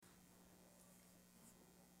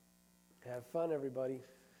Have fun, everybody.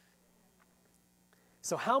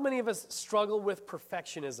 So how many of us struggle with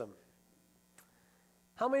perfectionism?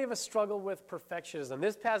 How many of us struggle with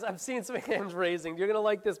perfectionism? I'm seeing some hands raising. You're going to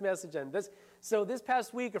like this message. So this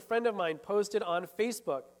past week, a friend of mine posted on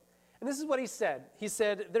Facebook, and this is what he said. He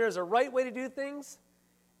said, there is a right way to do things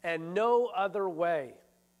and no other way.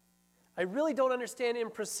 I really don't understand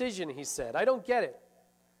imprecision, he said. I don't get it.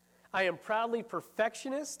 I am proudly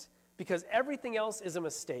perfectionist because everything else is a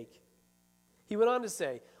mistake. He went on to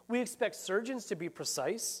say, we expect surgeons to be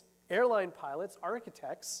precise, airline pilots,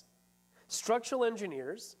 architects, structural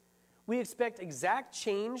engineers. We expect exact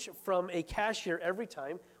change from a cashier every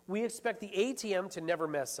time. We expect the ATM to never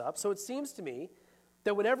mess up. So it seems to me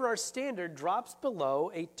that whenever our standard drops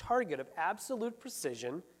below a target of absolute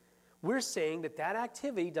precision, we're saying that that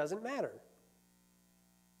activity doesn't matter.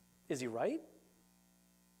 Is he right?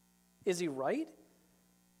 Is he right?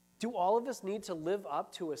 Do all of us need to live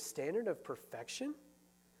up to a standard of perfection?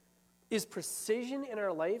 Is precision in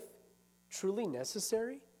our life truly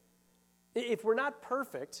necessary? If we're not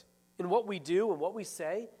perfect in what we do and what we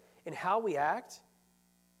say and how we act,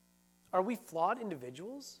 are we flawed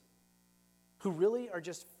individuals who really are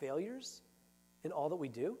just failures in all that we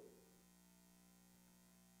do?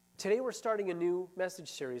 Today we're starting a new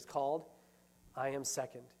message series called I Am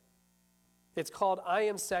Second. It's called I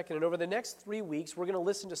Am Second, and over the next 3 weeks we're going to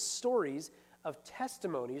listen to stories of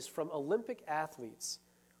testimonies from Olympic athletes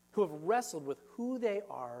who have wrestled with who they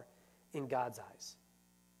are in God's eyes.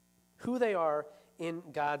 Who they are in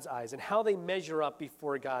God's eyes and how they measure up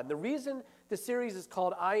before God. And the reason the series is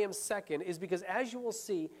called I Am Second is because, as you will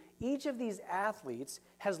see, each of these athletes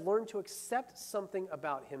has learned to accept something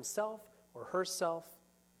about himself or herself.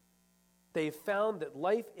 They've found that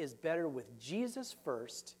life is better with Jesus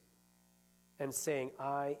first and saying,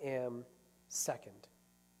 I am second.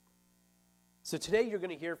 So today you're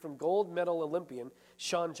going to hear from gold medal Olympian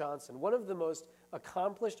Shawn Johnson, one of the most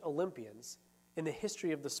accomplished Olympians in the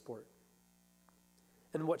history of the sport,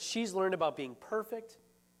 and what she's learned about being perfect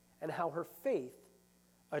and how her faith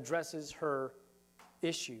addresses her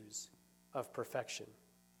issues of perfection.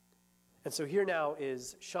 And so here now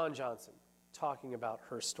is Shawn Johnson talking about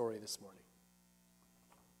her story this morning.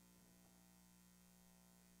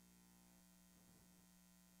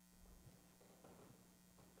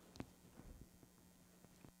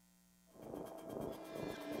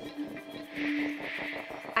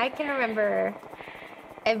 I can remember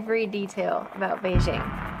every detail about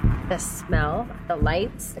Beijing. The smell, the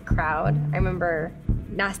lights, the crowd. I remember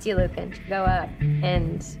Nastia Liukin go up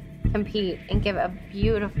and compete and give a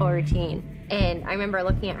beautiful routine. And I remember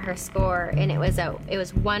looking at her score, and it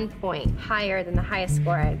was 1 point higher than the highest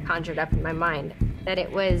score I had conjured up in my mind, that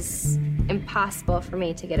it was impossible for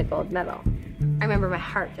me to get a gold medal. I remember my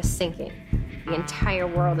heart just sinking. The entire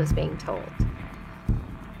world is being told.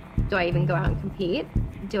 Do I even go out and compete?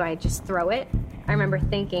 Do I just throw it? I remember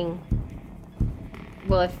thinking,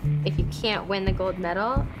 well, if you can't win the gold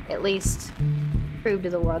medal, at least prove to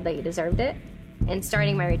the world that you deserved it. And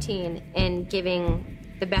starting my routine and giving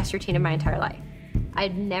the best routine of my entire life.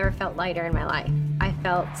 I'd never felt lighter in my life. I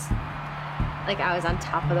felt like I was on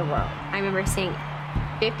top of the world. I remember seeing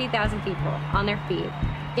 50,000 people on their feet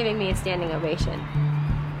giving me a standing ovation.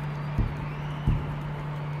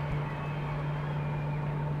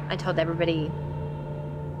 I told everybody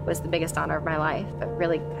it was the biggest honor of my life, but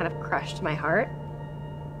really kind of crushed my heart.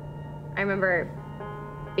 I remember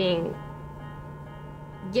being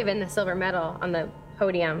given the silver medal on the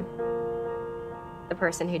podium. The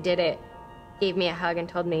person who did it gave me a hug and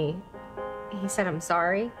told me, he said, I'm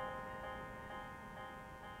sorry. And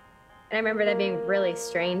I remember that being really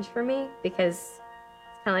strange for me because it's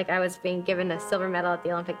kind of like I was being given a silver medal at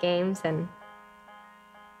the Olympic Games and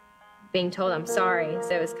being told I'm sorry. So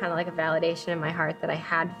it was kind of like a validation in my heart that I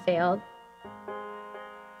had failed.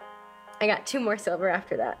 I got 2 more silver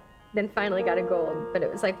after that, then finally got a gold. But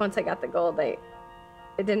it was like once I got the gold, it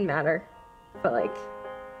didn't matter. I felt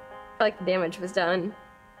like the damage was done.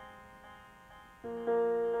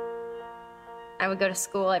 I would go to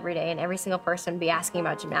school every day and every single person would be asking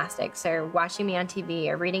about gymnastics or watching me on TV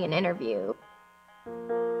or reading an interview.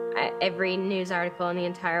 Every news article in the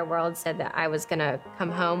entire world said that I was gonna come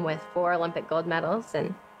home with 4 Olympic gold medals,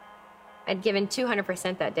 and I'd given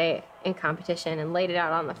 200% that day in competition and laid it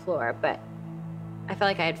out on the floor, but I felt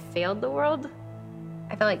like I had failed the world.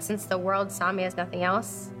 I felt like since the world saw me as nothing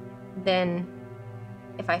else, then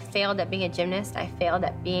if I failed at being a gymnast, I failed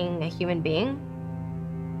at being a human being.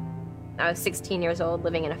 I was 16 years old,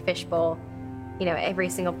 living in a fishbowl. You know, every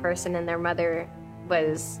single person and their mother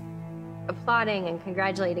was applauding and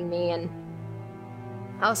congratulating me, and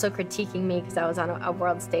also critiquing me because I was on a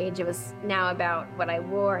world stage. It was now about what I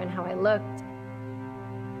wore and how I looked.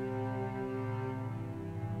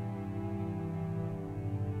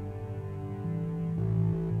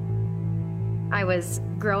 I was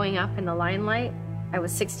growing up in the limelight. I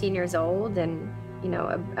was 16 years old and,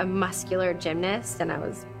 a muscular gymnast, and I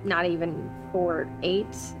was not even 4'8",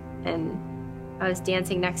 and I was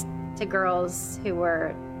dancing next to girls who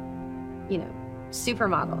were,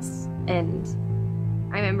 supermodels. And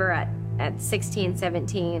I remember at 16,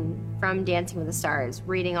 17, from Dancing with the Stars,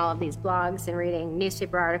 reading all of these blogs and reading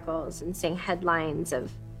newspaper articles and seeing headlines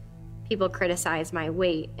of people criticize my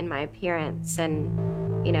weight and my appearance and,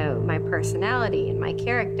 my personality and my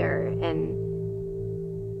character, and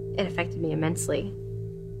it affected me immensely.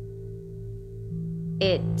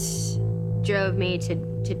 It drove me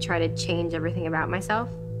to try to change everything about myself.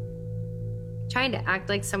 Trying to act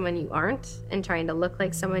like someone you aren't and trying to look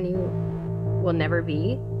like someone you will never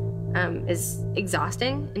be is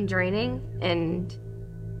exhausting and draining, and,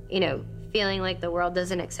 feeling like the world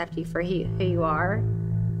doesn't accept you for who you are,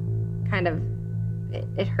 kind of,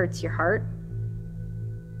 it hurts your heart.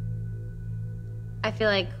 I feel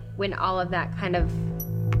like when all of that kind of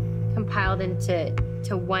compiled into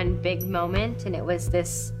one big moment, and it was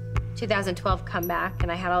this 2012 comeback,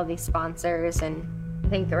 and I had all these sponsors, and I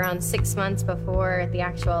think around 6 months before the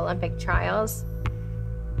actual Olympic trials,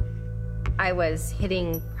 I was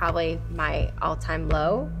hitting probably my all-time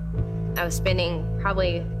low. I was spending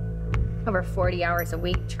probably over 40 hours a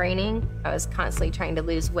week training. I was constantly trying to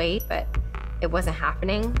lose weight, but it wasn't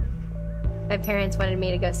happening. My parents wanted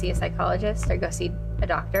me to go see a psychologist or go see a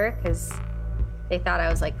doctor because they thought I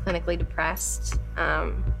was like clinically depressed.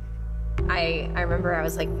 I remember I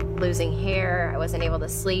was like losing hair. I wasn't able to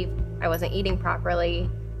sleep. I wasn't eating properly.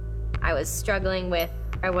 I was struggling with,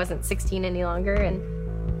 I wasn't 16 any longer. And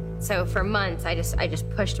so for months, I just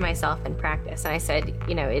pushed myself in practice. And I said,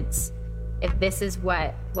 if this is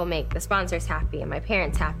what will make the sponsors happy and my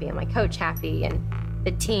parents happy and my coach happy and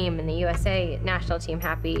the team and the USA national team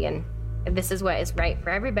happy, and if this is what is right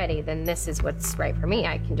for everybody, then this is what's right for me.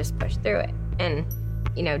 I can just push through it. And,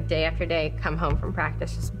 day after day, come home from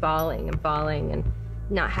practice just bawling and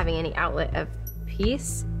not having any outlet of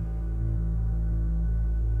peace.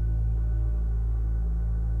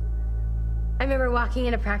 I remember walking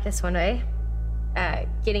into practice one day,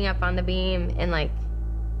 getting up on the beam and like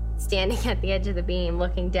standing at the edge of the beam,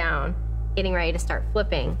 looking down, getting ready to start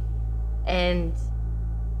flipping. And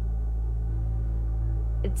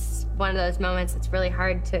it's one of those moments that's really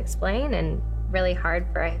hard to explain and really hard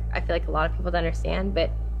for, I feel like, a lot of people to understand.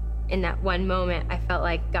 But in that one moment, I felt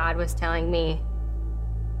like God was telling me,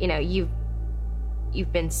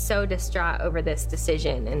 you've been so distraught over this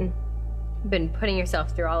decision and been putting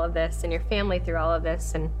yourself through all of this and your family through all of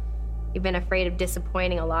this, and you've been afraid of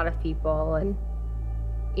disappointing a lot of people and,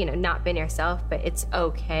 not been yourself, but it's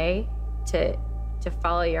okay to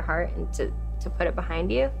follow your heart and to put it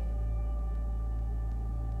behind you.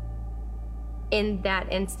 In that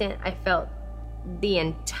instant, I felt the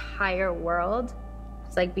entire world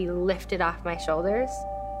just like be lifted off my shoulders.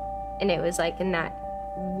 And it was like in that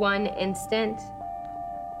one instant,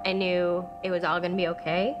 I knew it was all gonna be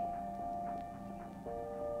okay.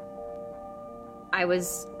 I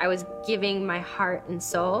was giving my heart and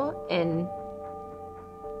soul and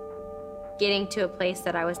getting to a place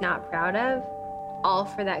that I was not proud of, all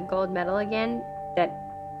for that gold medal again, that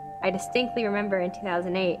I distinctly remember in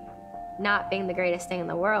 2008 not being the greatest thing in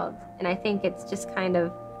the world. And I think it's just kind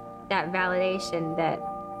of that validation that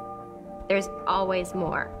there's always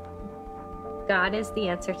more. God is the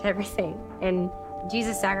answer to everything. And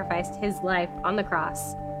Jesus sacrificed his life on the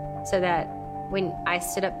cross so that when I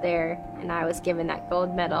stood up there and I was given that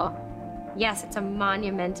gold medal, yes, it's a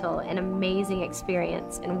monumental and amazing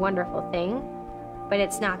experience and wonderful thing, but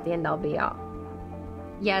it's not the end-all be-all.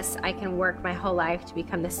 Yes, I can work my whole life to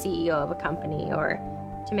become the CEO of a company or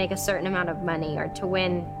to make a certain amount of money or to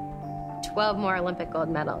win 12 more Olympic gold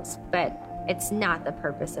medals, but it's not the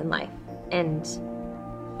purpose in life. And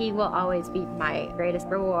he will always be my greatest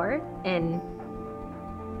reward and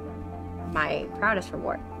my proudest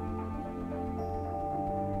reward.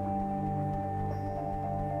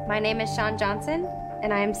 My name is Shawn Johnson,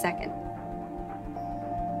 and I am second.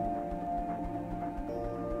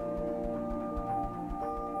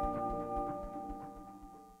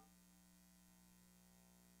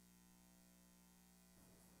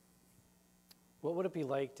 What would it be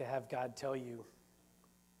like to have God tell you,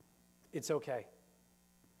 it's okay?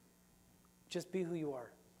 Just be who you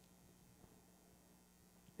are.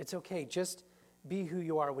 It's okay, just be who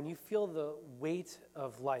you are. When you feel the weight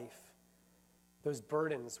of life, those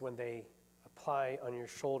burdens, when they apply on your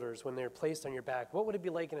shoulders, when they're placed on your back? What would it be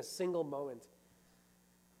like in a single moment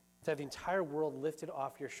to have the entire world lifted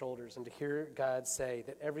off your shoulders and to hear God say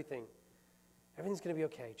that everything's going to be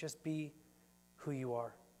okay. Just be who you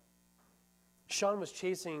are. Shawn was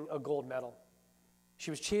chasing a gold medal.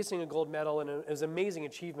 She was chasing a gold medal, and it was an amazing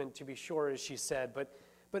achievement, to be sure, as she said.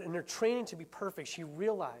 But in her training to be perfect, she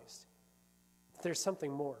realized that there's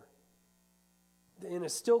something more. In a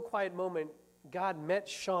still, quiet moment, God met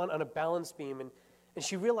Shawn on a balance beam, and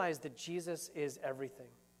she realized that Jesus is everything.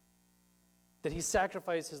 That he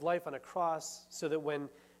sacrificed his life on a cross so that when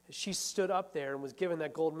she stood up there and was given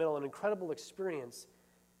that gold medal, an incredible experience,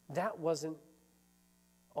 that wasn't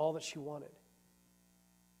all that she wanted.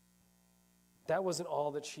 That wasn't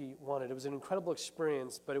all that she wanted. It was an incredible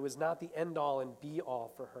experience, but it was not the end-all and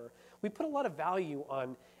be-all for her. We put a lot of value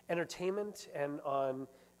on entertainment and on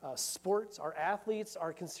sports. Our athletes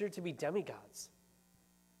are considered to be demigods.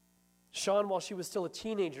 Shawn, while she was still a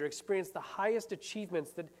teenager, experienced the highest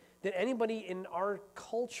achievements that anybody in our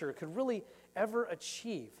culture could really ever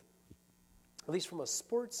achieve, at least from a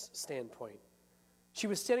sports standpoint. She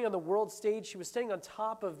was standing on the world stage. She was standing on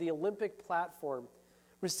top of the Olympic platform,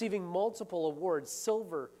 receiving multiple awards,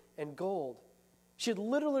 silver and gold. She had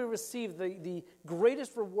literally received the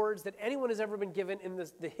greatest rewards that anyone has ever been given in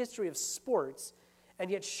the history of sports,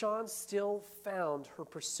 and yet Shawn still found her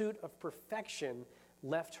pursuit of perfection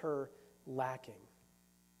left her lacking.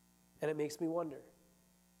 And it makes me wonder.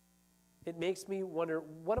 It makes me wonder,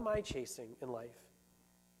 what am I chasing in life?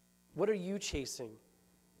 What are you chasing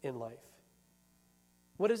in life?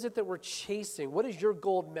 What is it that we're chasing? What is your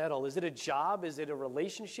gold medal? Is it a job? Is it a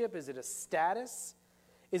relationship? Is it a status?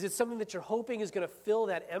 Is it something that you're hoping is going to fill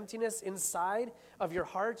that emptiness inside of your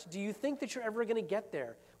heart? Do you think that you're ever going to get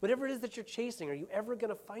there? Whatever it is that you're chasing, are you ever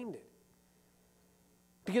going to find it?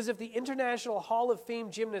 Because if the International Hall of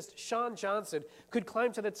Fame gymnast Shawn Johnson could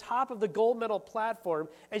climb to the top of the gold medal platform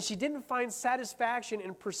and she didn't find satisfaction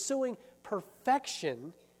in pursuing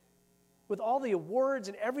perfection with all the awards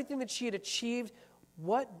and everything that she had achieved,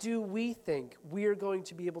 what do we think we are going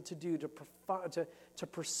to be able to do to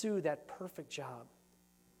pursue that perfect job?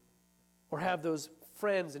 Or have those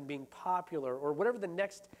friends and being popular, or whatever the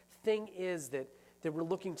next thing is that we're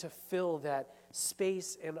looking to fill that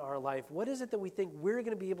space in our life. What is it that we think we're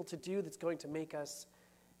going to be able to do that's going to make us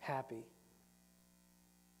happy?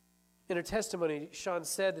 In her testimony, Shawn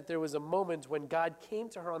said that there was a moment when God came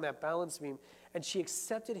to her on that balance beam and she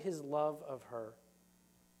accepted his love of her.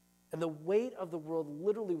 And the weight of the world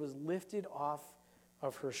literally was lifted off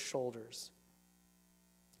of her shoulders.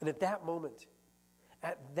 And at that moment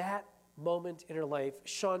in her life,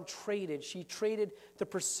 she traded the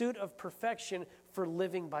pursuit of perfection for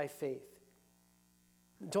living by faith.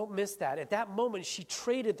 Don't miss that. At that moment, she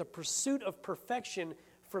traded the pursuit of perfection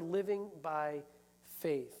for living by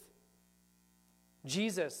faith.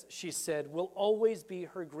 Jesus, she said, will always be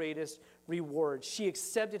her greatest reward. She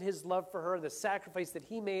accepted his love for her, the sacrifice that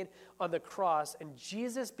he made on the cross, and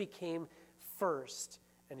Jesus became first,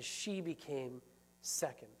 and she became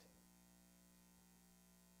second.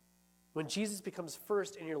 When Jesus becomes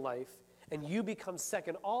first in your life, and you become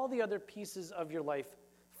second, all the other pieces of your life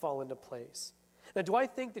fall into place. Now, do I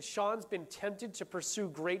think that Shawn's been tempted to pursue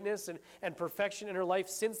greatness and perfection in her life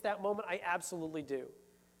since that moment? I absolutely do.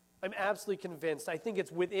 I'm absolutely convinced. I think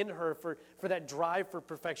it's within her for that drive for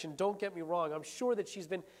perfection. Don't get me wrong. I'm sure that she's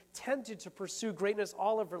been tempted to pursue greatness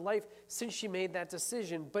all of her life since she made that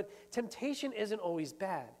decision. But temptation isn't always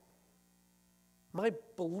bad. My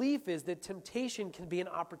belief is that temptation can be an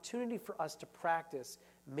opportunity for us to practice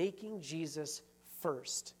making Jesus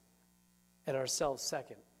first and ourselves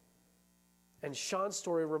second. And Shawn's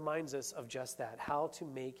story reminds us of just that, how to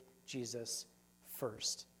make Jesus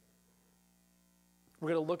first. We're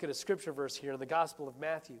going to look at a scripture verse here in the Gospel of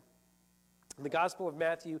Matthew. In the Gospel of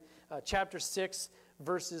Matthew, chapter 6,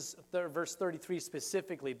 verse 33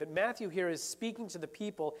 specifically. But Matthew here is speaking to the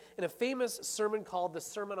people in a famous sermon called the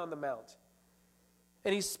Sermon on the Mount.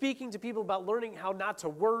 And he's speaking to people about learning how not to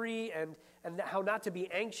worry and how not to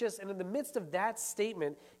be anxious. And in the midst of that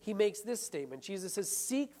statement, he makes this statement. Jesus says,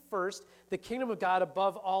 "Seek first the kingdom of God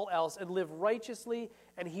above all else and live righteously,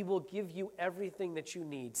 and he will give you everything that you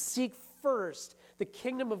need." Seek first the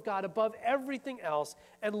kingdom of God above everything else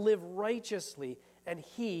and live righteously, and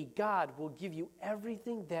he, God, will give you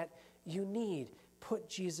everything that you need. Put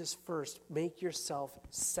Jesus first. Make yourself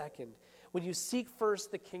second. When you seek first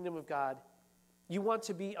the kingdom of God, you want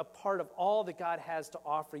to be a part of all that God has to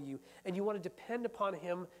offer you, and you want to depend upon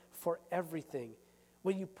him for everything.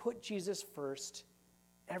 When you put Jesus first,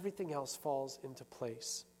 everything else falls into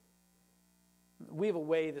place. We have a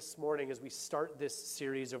way this morning as we start this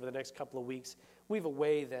series over the next couple of weeks, we have a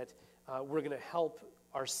way that we're going to help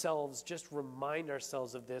ourselves just remind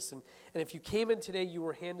ourselves of this. And if you came in today, you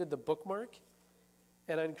were handed the bookmark,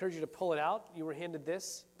 and I encourage you to pull it out. You were handed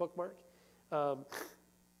this bookmark. And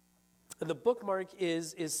the bookmark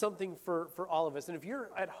is something for all of us. And if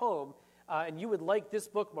you're at home and you would like this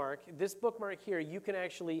bookmark here, you can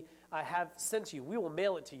actually have sent to you. We will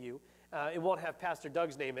mail it to you. It won't have Pastor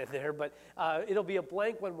Doug's name in there, but it'll be a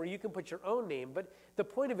blank one where you can put your own name. But the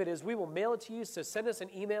point of it is we will mail it to you, so send us an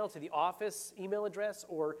email to the office email address,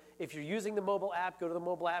 or if you're using the mobile app, go to the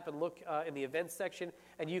mobile app and look in the events section,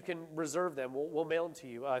 and you can reserve them. We'll mail them to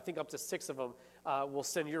you. I think up to 6 of them we'll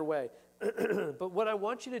send your way. But what I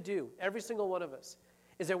want you to do, every single one of us,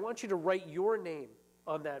 is I want you to write your name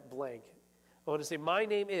on that blank. I want to say, my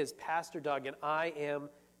name is Pastor Doug, and I am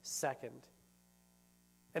second.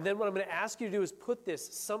 And then what I'm going to ask you to do is put this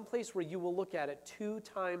someplace where you will look at it 2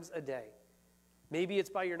 times a day. Maybe it's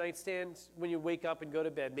by your nightstand when you wake up and go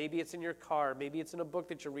to bed. Maybe it's in your car. Maybe it's in a book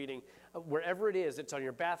that you're reading. Wherever it is, it's on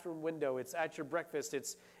your bathroom window. It's at your breakfast.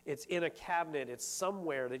 It's in a cabinet. It's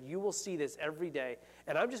somewhere that you will see this every day.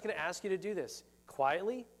 And I'm just going to ask you to do this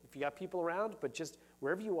quietly, if you got people around, but just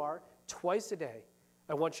wherever you are, twice a day.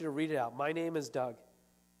 I want you to read it out. My name is Doug,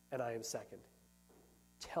 and I am second.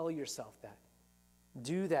 Tell yourself that.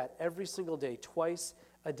 Do that every single day, twice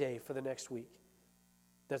a day for the next week.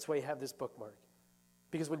 That's why you have this bookmark.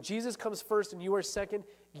 Because when Jesus comes first and you are second,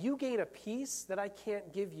 you gain a peace that I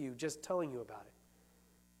can't give you just telling you about it.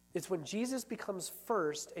 It's when Jesus becomes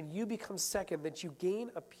first and you become second that you gain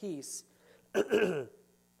a peace that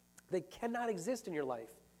cannot exist in your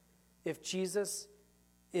life if Jesus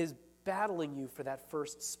is battling you for that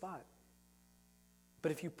first spot.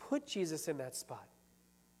 But if you put Jesus in that spot,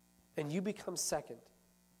 and you become second,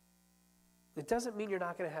 it doesn't mean you're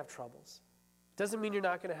not going to have troubles. It doesn't mean you're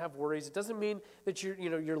not going to have worries. It doesn't mean that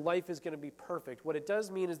your life is going to be perfect. What it does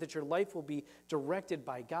mean is that your life will be directed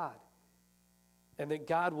by God, and that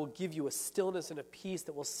God will give you a stillness and a peace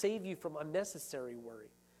that will save you from unnecessary worry,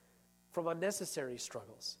 from unnecessary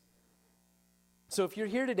struggles. So if you're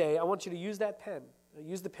here today, I want you to use that pen.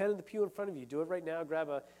 Use the pen in the pew in front of you. Do it right now. Grab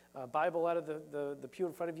a Bible out of the pew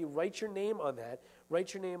in front of you. Write your name on that.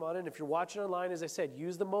 Write your name on it. And if you're watching online, as I said,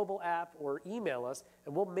 use the mobile app or email us,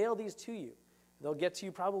 and we'll mail these to you. They'll get to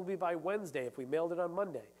you probably by Wednesday if we mailed it on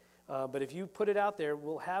Monday. But if you put it out there,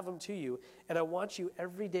 we'll have them to you. And I want you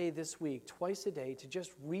every day this week, twice a day, to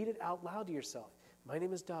just read it out loud to yourself. My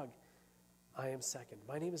name is Doug. I am second.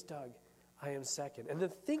 My name is Doug. I am second. And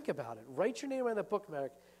then think about it. Write your name on the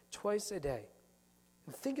bookmark twice a day.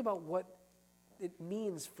 And think about what it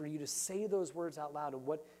means for you to say those words out loud and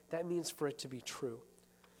what that means for it to be true.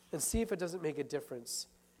 And see if it doesn't make a difference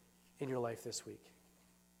in your life this week.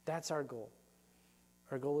 That's our goal.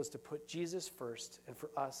 Our goal is to put Jesus first and for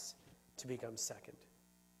us to become second.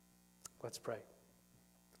 Let's pray.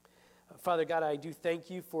 Father God, I do thank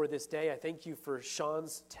you for this day. I thank you for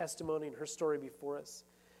Sean's testimony and her story before us.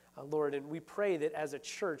 Lord, and we pray that as a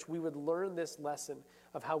church we would learn this lesson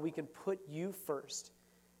of how we can put you first.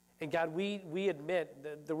 And God, we admit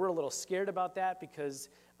that we're a little scared about that because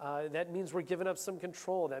that means we're giving up some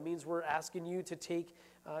control. That means we're asking you to take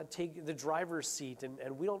the driver's seat,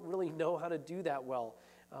 and we don't really know how to do that well.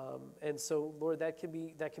 And so, Lord, that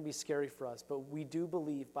can be scary for us. But we do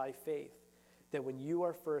believe by faith that when you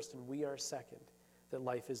are first and we are second, that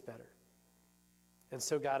life is better. And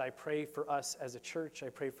so, God, I pray for us as a church. I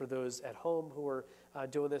pray for those at home who are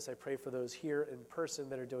doing this. I pray for those here in person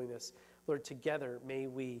that are doing this. Lord, together may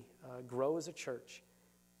we grow as a church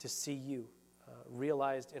to see you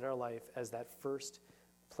realized in our life as that first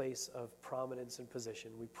place of prominence and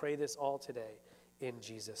position. We pray this all today in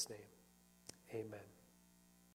Jesus' name. Amen.